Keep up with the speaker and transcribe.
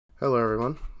Hello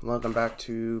everyone, welcome back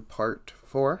to part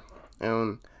 4.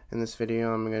 In this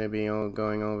video I'm going to be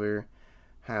going over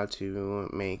how to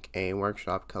make a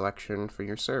workshop collection for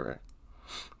your server.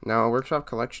 Now, a workshop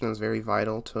collection is very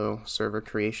vital to server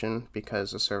creation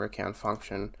because the server can't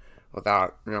function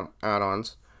without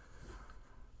add-ons.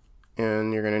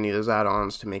 And you're going to need those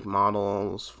add-ons to make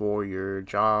models for your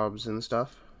jobs and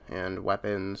stuff, and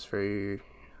weapons for your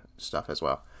stuff as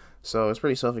well. So it's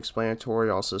pretty self-explanatory.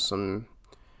 Also some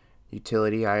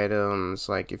utility items,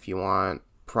 like if you want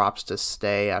props to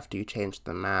stay after you change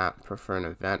the map for an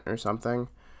event or something.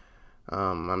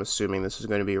 I'm assuming this is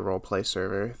going to be a roleplay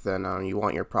server. Then you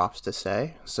want your props to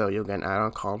stay, so you'll get an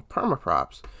add-on called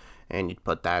permaprops, and you'd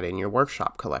put that in your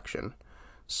workshop collection.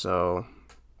 So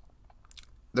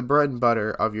the bread and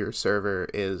butter of your server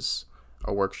is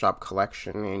a workshop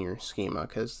collection in your schema,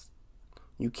 because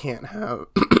you can't have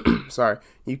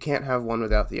you can't have one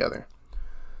without the other.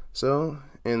 So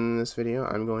in this video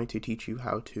I'm going to teach you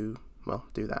how to, well,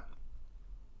 do that.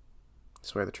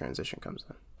 That's where the transition comes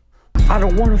in. I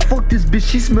don't wanna fuck this bitch,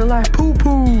 she smell like poo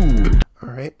poo.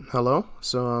 Alright, hello.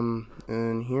 So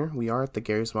in here we are at the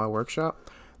Garry's Mod workshop.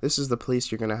 This is the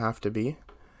place you're gonna have to be.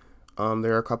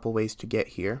 There are a couple ways to get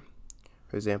here.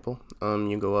 For example,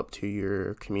 you go up to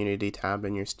your community tab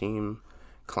in your Steam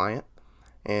client,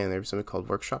 and there's something called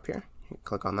workshop here. You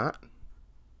click on that.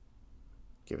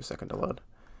 Give it a second to load.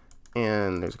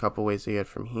 And there's a couple ways to get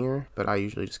from here, but I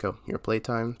usually just go your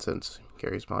playtime, since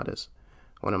Garry's Mod is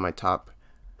one of my top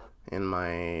in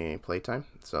my playtime.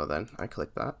 So then I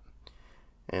click that,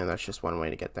 and that's just one way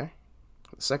to get there.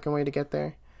 The second way to get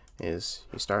there is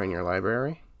you start in your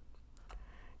library,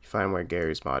 you find where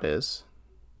Garry's Mod is,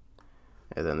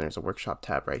 and then there's a workshop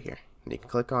tab right here. And you can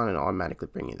click on it and it'll automatically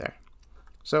bring you there.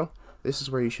 So this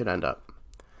is where you should end up.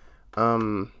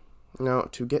 Now,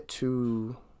 to get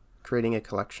to creating a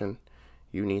collection,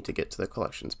 you need to get to the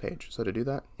collections page. So to do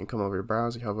that, you come over to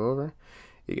browse, you hover over,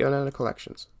 you go down to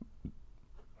collections.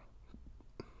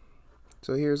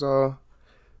 So here's all,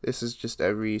 this is just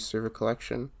every server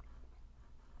collection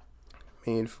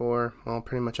made for, well,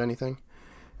 pretty much anything.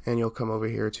 And you'll come over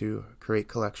here to create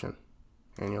collection,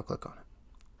 and you'll click on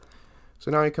it.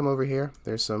 So now you come over here,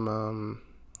 there's some,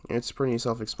 it's pretty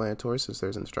self-explanatory since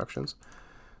there's instructions.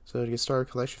 So to get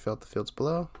started collection, fill out the fields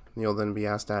below. You'll then be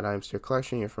asked to add items to your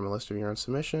collection, either from a list of your own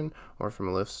submission or from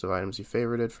a list of items you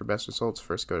favorited. For best results,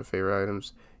 first go to favorite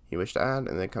items you wish to add,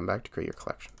 and then come back to create your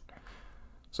collection.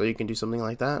 So you can do something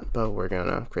like that, but we're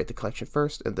gonna create the collection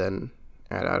first and then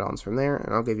add add-ons from there.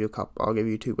 And I'll give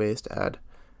you 2 ways to add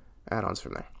add-ons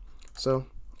from there. So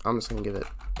I'm just gonna give it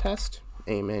test,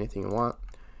 aim anything you want.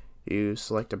 You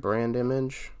select a brand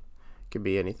image, it could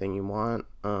be anything you want.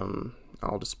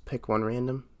 I'll just pick one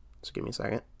random. So give me a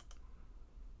second.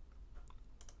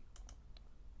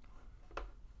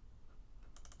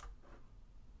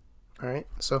 Alright,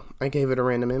 so I gave it a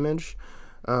random image.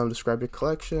 Describe your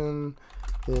collection.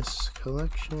 This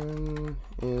collection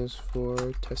is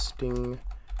for testing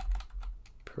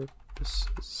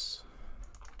purposes.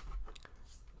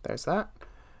 There's that.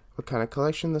 What kind of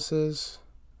collection this is?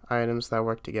 Items that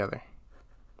work together.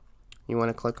 You want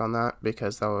to click on that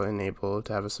because that will enable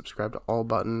to have a subscribe to all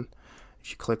button. If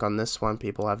you click on this one,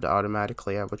 people have to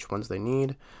automatically have which ones they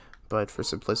need, but for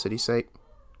simplicity's sake,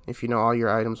 if you know all your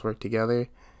items work together,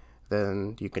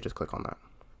 then you can just click on that.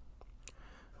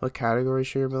 What category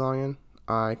should you belong in?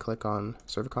 I click on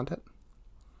server content.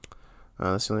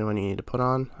 That's the only one you need to put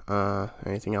on.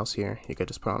 Anything else here, you could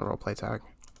just put on a roleplay tag.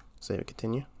 Save and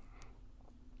continue.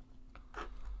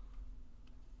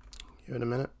 Give it a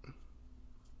minute.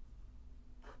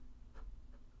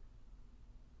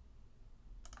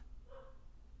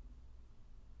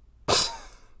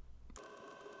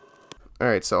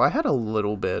 Alright, so I had a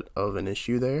little bit of an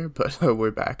issue there, but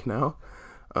we're back now.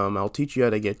 I'll teach you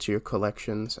how to get to your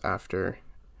collections after,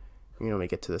 we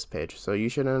get to this page. So you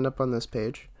should end up on this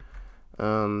page.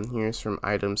 Here's from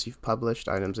items you've published,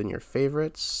 items in your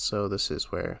favorites. So this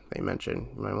is where they mention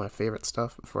you might want to favorite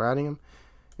stuff before adding them.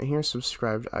 And here's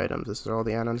subscribed items. This is all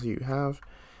the add-ons you have,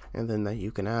 and then that you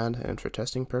can add, and for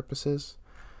testing purposes,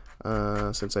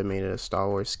 since I made it a Star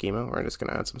Wars schema, we're just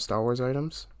going to add some Star Wars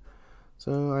items.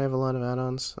 So I have a lot of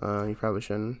add-ons. You probably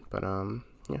shouldn't, but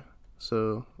yeah.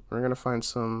 So we're gonna find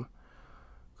some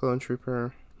clone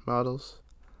trooper models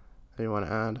that you want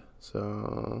to add.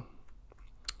 So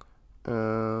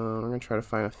we're gonna try to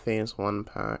find a phase 1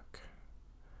 pack.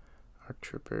 Arc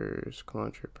troopers,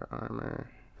 clone trooper armor.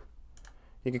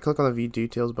 You can click on the view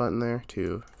details button there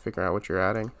to figure out what you're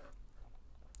adding.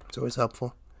 It's always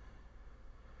helpful.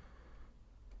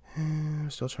 And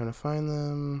I'm still trying to find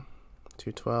them.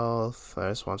 212. I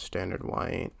just want standard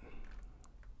white.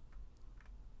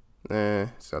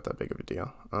 It's not that big of a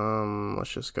deal.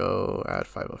 Let's just go add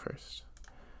 50 first.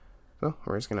 So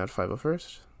we're just gonna add 50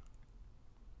 first.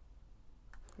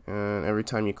 And every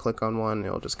time you click on one,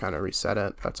 it'll just kind of reset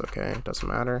it. That's okay, it doesn't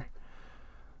matter.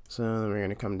 So then we're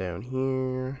gonna come down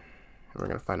here, and we're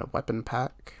gonna find a weapon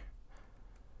pack.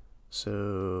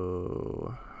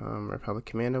 So Republic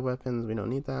Commando weapons, we don't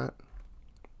need that.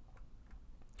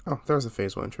 Oh, there's the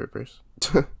Phase 1 troopers.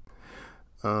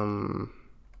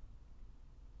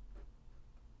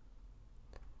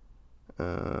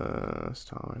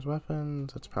 Star Wars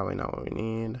weapons, that's probably not what we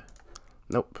need.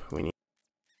 Nope, we need.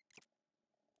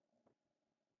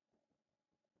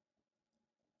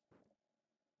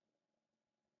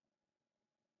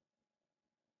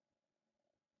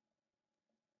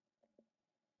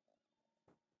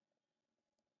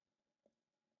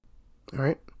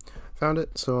 Alright, found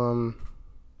it. So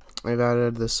I've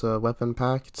added this weapon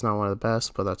pack. It's not one of the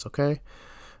best, but that's okay.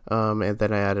 And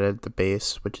then I added the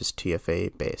base, which is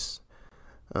TFA base.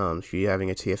 If you're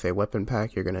having a TFA weapon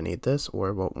pack, you're going to need this or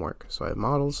it won't work. So I have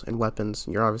models and weapons.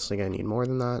 You're obviously going to need more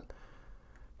than that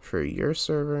for your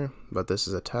server, but this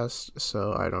is a test,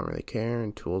 so I don't really care.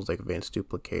 And tools like Advanced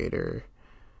Duplicator.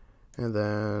 And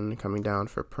then coming down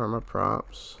for perma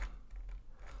props,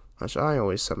 which I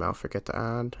always somehow forget to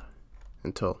add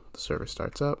until the server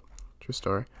starts up. True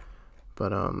story.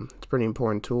 But it's a pretty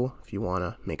important tool if you want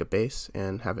to make a base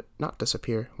and have it not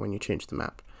disappear when you change the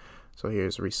map. So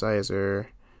here's resizer.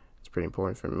 It's pretty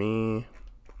important for me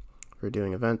for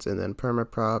doing events, and then perma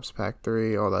props, pack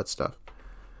 3, all that stuff.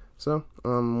 So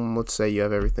let's say you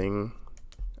have everything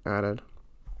added.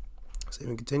 Save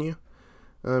and continue.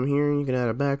 Here you can add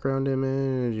a background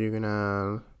image. You can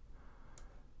add,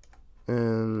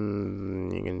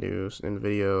 and you can do in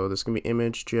video. This can be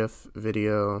image, GIF,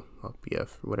 video, well,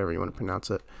 BF, whatever you want to pronounce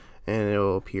it, and it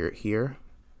will appear here.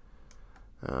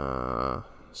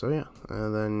 So yeah,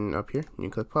 and then up here you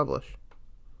click publish.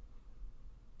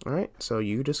 Alright, so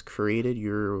you just created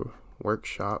your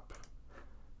workshop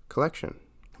collection.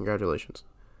 Congratulations.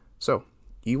 So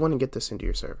you want to get this into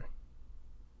your server.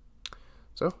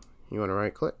 So you want to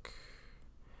right click,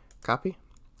 copy,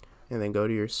 and then go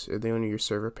to your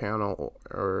server panel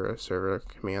or server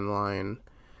command line,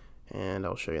 and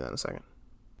I'll show you that in a second.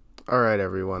 Alright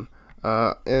everyone.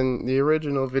 In the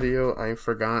original video, I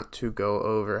forgot to go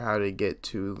over how to get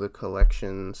to the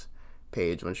collections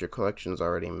page once your collection's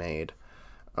already made.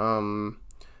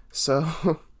 So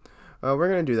we're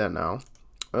gonna do that now.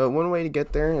 One way to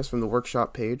get there is from the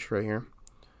workshop page right here.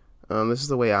 This is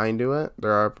the way I do it.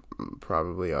 There are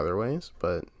probably other ways,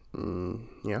 but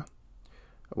yeah.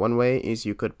 One way is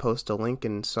you could post a link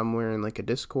in somewhere in like a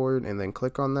Discord and then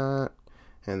click on that,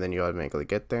 and then you automatically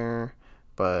get there.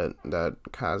 But that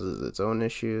causes its own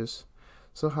issues.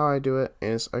 So how I do it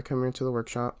is I come here to the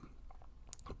workshop,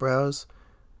 browse,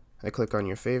 I click on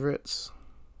your favorites,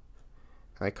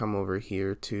 I come over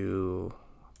here to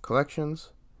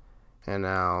collections, and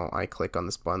now I click on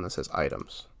this button that says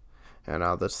items, and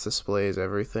now this displays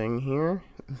everything here,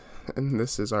 and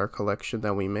this is our collection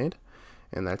that we made,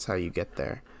 and that's how you get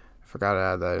there. I forgot to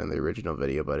add that in the original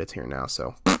video, but it's here now,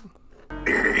 so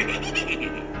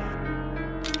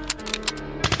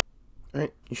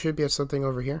alright, you should be at something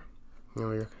over here. You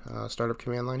know, your startup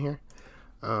command line here.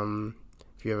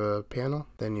 If you have a panel,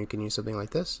 then you can use something like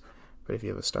this. But if you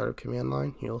have a startup command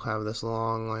line, you'll have this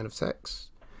long line of text.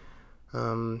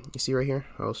 You see right here,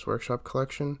 host workshop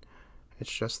collection.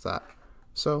 It's just that.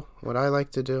 So what I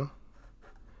like to do,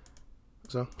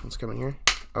 so let's come in here.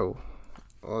 Oh,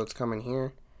 well, let's come in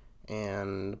here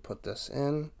and put this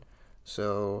in.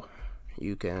 So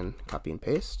you can copy and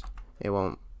paste. It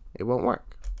won't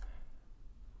work.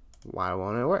 Why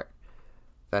won't it work?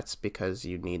 That's because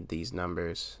you need these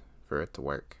numbers for it to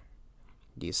work.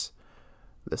 This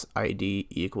ID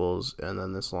equals, and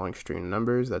then this long string of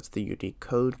numbers, that's the unique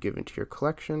code given to your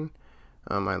collection.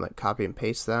 I like copy and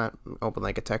paste that, open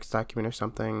like a text document or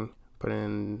something, put it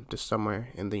in just somewhere,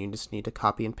 and then you just need to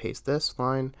copy and paste this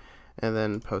line and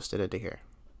then post it into here.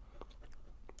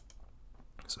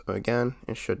 So again,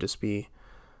 it should just be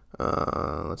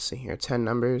let's see here, 10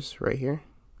 numbers right here,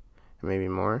 maybe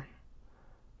more,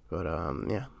 but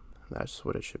yeah, that's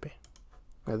what it should be.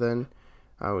 And then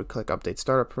I would click update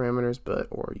startup parameters,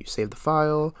 or you save the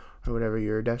file or whatever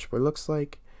your dashboard looks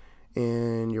like,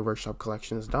 and your workshop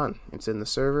collection is done. It's in the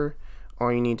server.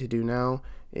 All you need to do now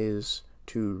is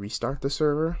to restart the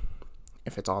server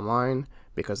if it's online,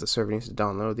 because the server needs to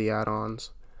download the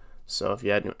add-ons. So if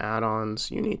you add new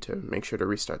add-ons, you need to make sure to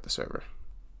restart the server,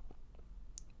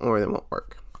 or they won't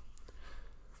work.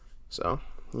 So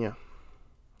yeah,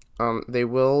 they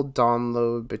will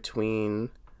download between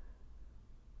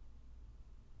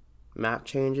map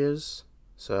changes,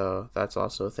 so that's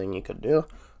also a thing you could do,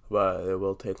 but it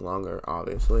will take longer,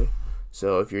 obviously.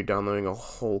 So if you're downloading a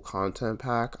whole content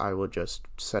pack, I would just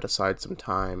set aside some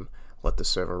time, let the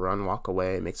server run, walk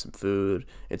away, make some food.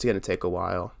 It's gonna take a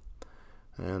while,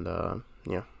 and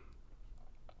yeah,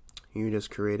 you just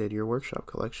created your workshop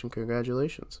collection.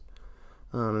 Congratulations.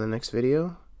 In the next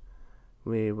video,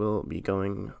 we will be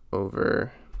going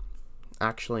over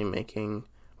actually making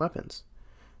weapons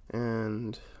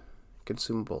and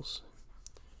consumables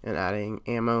and adding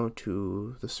ammo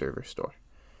to the server store.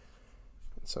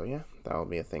 So yeah, that will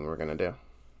be a thing we're gonna do.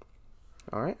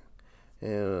 Alright, it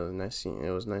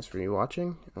was nice for you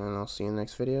watching, and I'll see you in the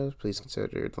next video. Please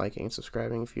consider liking and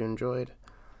subscribing if you enjoyed,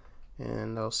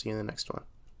 and I'll see you in the next one.